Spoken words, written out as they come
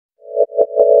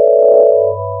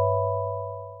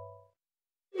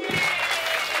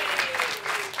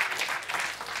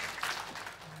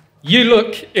You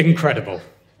look incredible.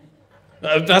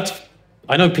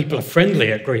 I know people are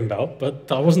friendly at Greenbelt,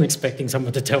 but I wasn't expecting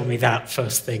someone to tell me that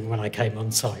first thing when I came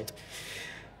on site.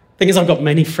 Thing is, I've got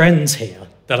many friends here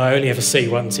that I only ever see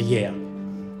once a year.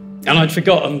 And I'd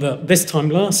forgotten that this time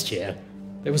last year,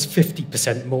 there was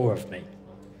 50% more of me.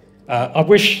 I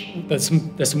wish there's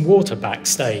some water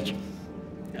backstage,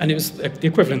 and it was the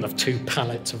equivalent of 2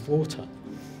 pallets of water.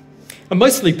 And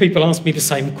mostly people ask me the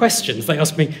same questions. They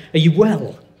ask me, are you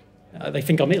well? They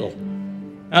think I'm ill.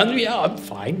 And yeah, I'm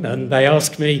fine. And they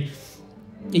ask me,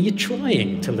 are you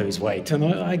trying to lose weight? And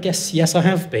I guess, yes, I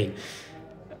have been.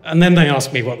 And then they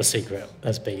ask me what the secret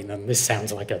has been. And this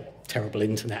sounds like a terrible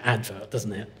internet advert,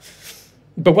 doesn't it?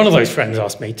 But one of those friends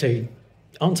asked me to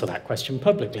answer that question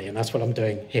publicly, and that's what I'm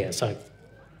doing here. So,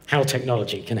 how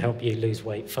technology can help you lose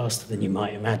weight faster than you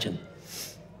might imagine.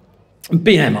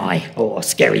 BMI, a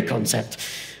scary concept.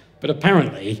 But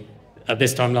apparently, at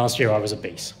this time last year, I was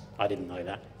obese. I didn't know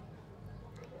that.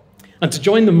 And to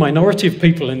join the minority of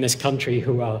people in this country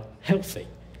who are healthy,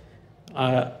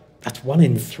 that's 1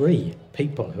 in 3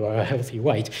 people who are a healthy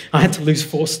weight. I had to lose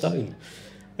 4 stone.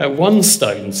 1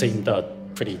 stone seemed a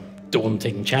pretty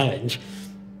daunting challenge.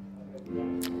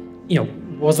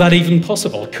 Was that even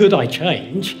possible? Could I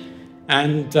change?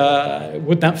 And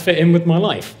would that fit in with my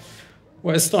life?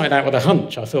 Well, it started out with a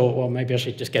hunch. I thought, well, maybe I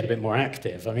should just get a bit more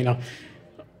active. I mean,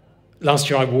 last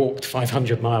year I walked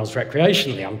 500 miles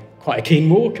recreationally. I'm quite a keen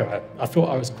walker. I thought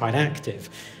I was quite active,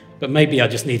 but maybe I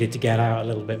just needed to get out a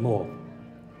little bit more.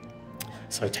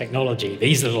 So technology,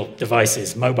 these little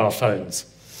devices, mobile phones.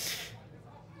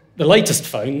 The latest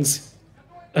phones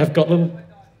have got little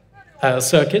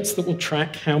circuits that will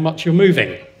track how much you're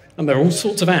moving. And there are all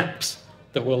sorts of apps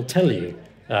that will tell you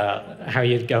how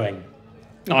you're going.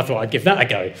 I thought I'd give that a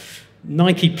go.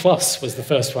 Nike Plus was the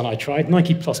first one I tried.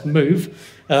 Nike Plus Move.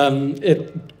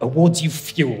 It awards you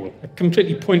fuel, a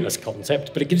completely pointless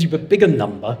concept, but it gives you a bigger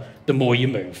number the more you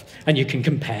move. And you can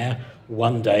compare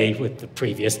one day with the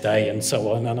previous day and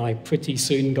so on. And I pretty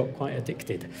soon got quite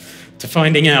addicted to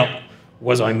finding out,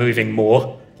 was I moving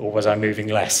more or was I moving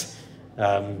less?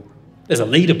 There's a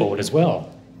leaderboard as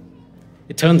well.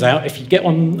 It turns out if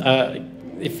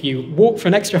you walk for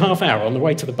an extra half hour on the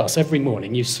way to the bus every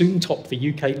morning, you soon top the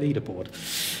UK leaderboard.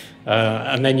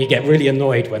 And then you get really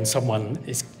annoyed when someone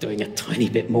is doing a tiny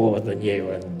bit more than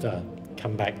you and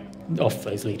come back off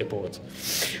those leaderboards.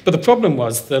 But the problem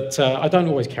was that I don't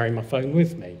always carry my phone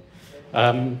with me.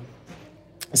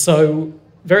 So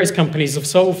various companies have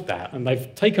solved that, and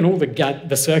they've taken all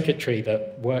the circuitry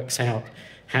that works out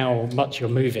how much you're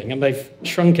moving, and they've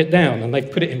shrunk it down, and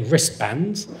they've put it in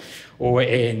wristbands or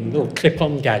in little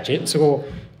clip-on gadgets or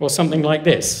something like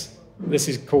this. This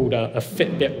is called a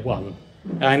Fitbit One,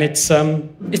 and it's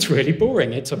really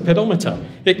boring. It's a pedometer.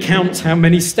 It counts how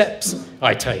many steps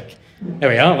I take. There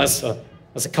we are. That's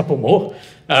a couple more.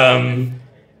 And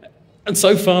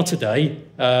so far today,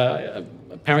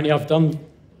 apparently I've done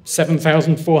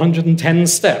 7,410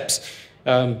 steps.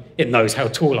 It knows how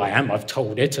tall I am, I've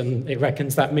told it, and it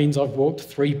reckons that means I've walked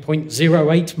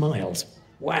 3.08 miles.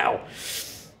 Wow.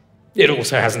 It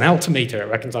also has an altimeter. It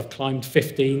reckons I've climbed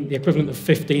the equivalent of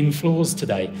 15 floors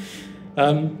today.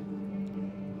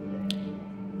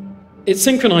 It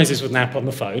synchronizes with an app on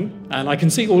the phone, and I can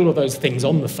see all of those things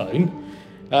on the phone,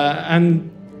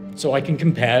 and so I can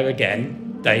compare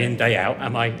again, day in, day out.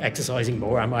 Am I exercising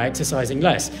more? Am I exercising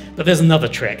less? But there's another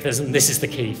trick, and this is the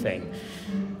key thing.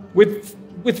 With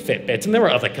Fitbit, and there are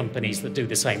other companies that do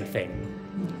the same thing,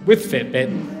 with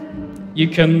Fitbit, you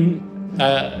can,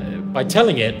 by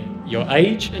telling it your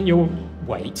age and your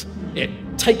weight, it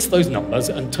takes those numbers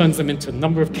and turns them into the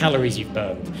number of calories you've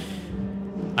burned.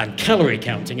 And calorie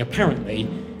counting, apparently,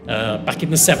 back in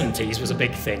the 70s was a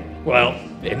big thing. Well,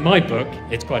 in my book,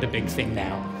 it's quite a big thing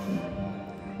now.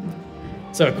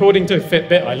 So according to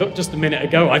Fitbit, I looked just a minute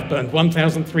ago, I've burned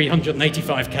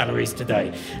 1,385 calories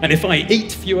today. And if I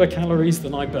eat fewer calories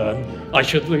than I burn, I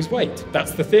should lose weight.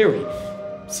 That's the theory.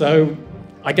 So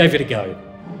I gave it a go.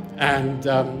 And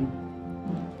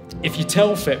if you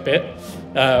tell Fitbit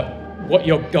what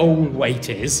your goal weight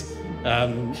is,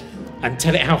 and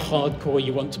tell it how hardcore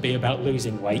you want to be about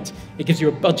losing weight, it gives you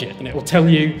a budget, and it will tell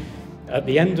you at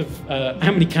the end of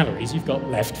how many calories you've got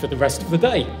left for the rest of the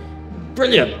day.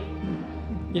 Brilliant.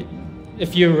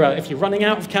 If you're running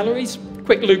out of calories,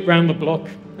 quick loop round the block,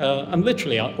 and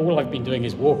literally all I've been doing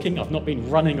is walking. I've not been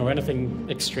running or anything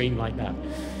extreme like that.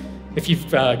 If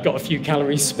you've got a few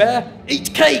calories spare,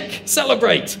 eat cake,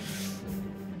 celebrate.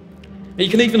 You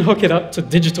can even hook it up to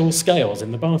digital scales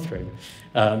in the bathroom.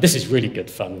 This is really good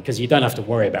fun because you don't have to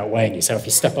worry about weighing yourself.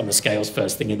 You step on the scales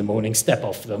first thing in the morning, step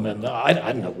off them, and I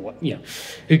don't know what,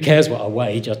 who cares what I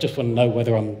weigh? I just want to know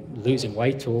whether I'm losing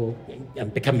weight or I'm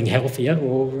becoming healthier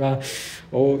or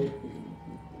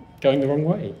going the wrong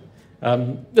way.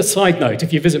 The side note,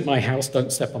 if you visit my house,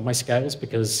 don't step on my scales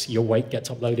because your weight gets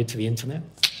uploaded to the internet.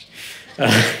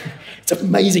 It's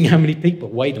amazing how many people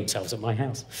weigh themselves at my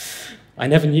house. I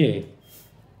never knew.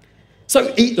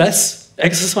 So eat less,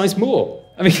 exercise more.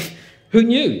 I mean, who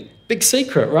knew? Big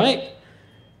secret, right?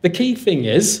 The key thing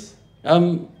is,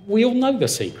 we all know the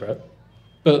secret,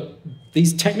 but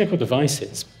these technical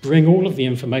devices bring all of the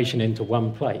information into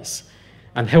one place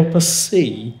and help us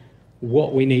see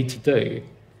what we need to do.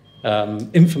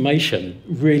 Information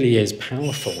really is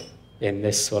powerful in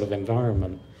this sort of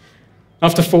environment.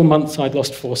 After 4 months, I'd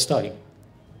lost 4 stone.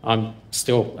 I'm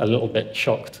still a little bit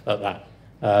shocked at that.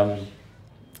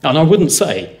 And I wouldn't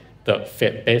say that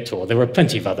Fitbit, or there are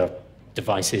plenty of other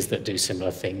devices that do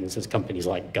similar things, as companies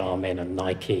like Garmin and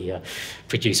Nike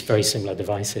produce very similar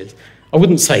devices. I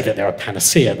wouldn't say that they're a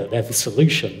panacea, that they're the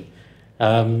solution.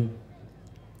 The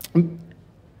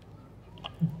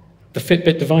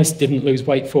Fitbit device didn't lose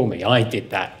weight for me. I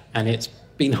did that, and it's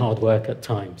been hard work at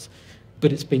times,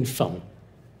 but it's been fun,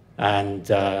 and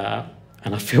I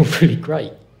feel really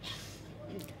great.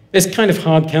 It's kind of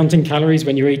hard counting calories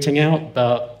when you're eating out,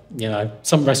 but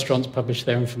some restaurants publish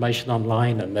their information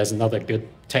online, and there's another good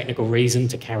technical reason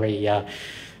to carry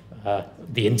the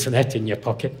internet in your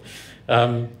pocket.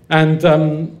 Here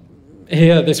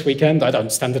this weekend, I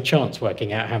don't stand a chance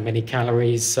working out how many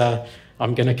calories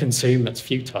I'm going to consume. It's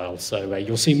futile. So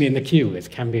you'll see me in the queue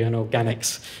with Cambion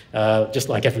Organics, just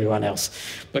like everyone else.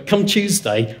 But come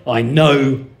Tuesday, I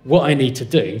know what I need to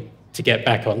do to get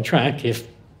back on track if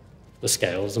the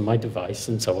scales and my device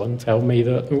and so on tell me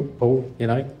that, oh, Paul,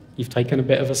 you've taken a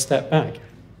bit of a step back.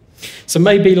 So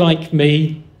maybe like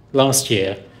me last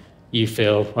year, you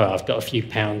feel, well, I've got a few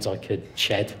pounds I could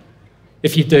shed.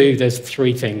 If you do, there's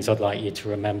 3 things I'd like you to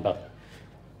remember.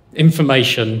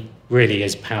 Information really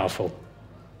is powerful.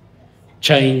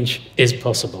 Change is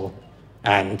possible,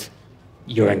 and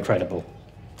you're incredible.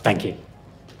 Thank you.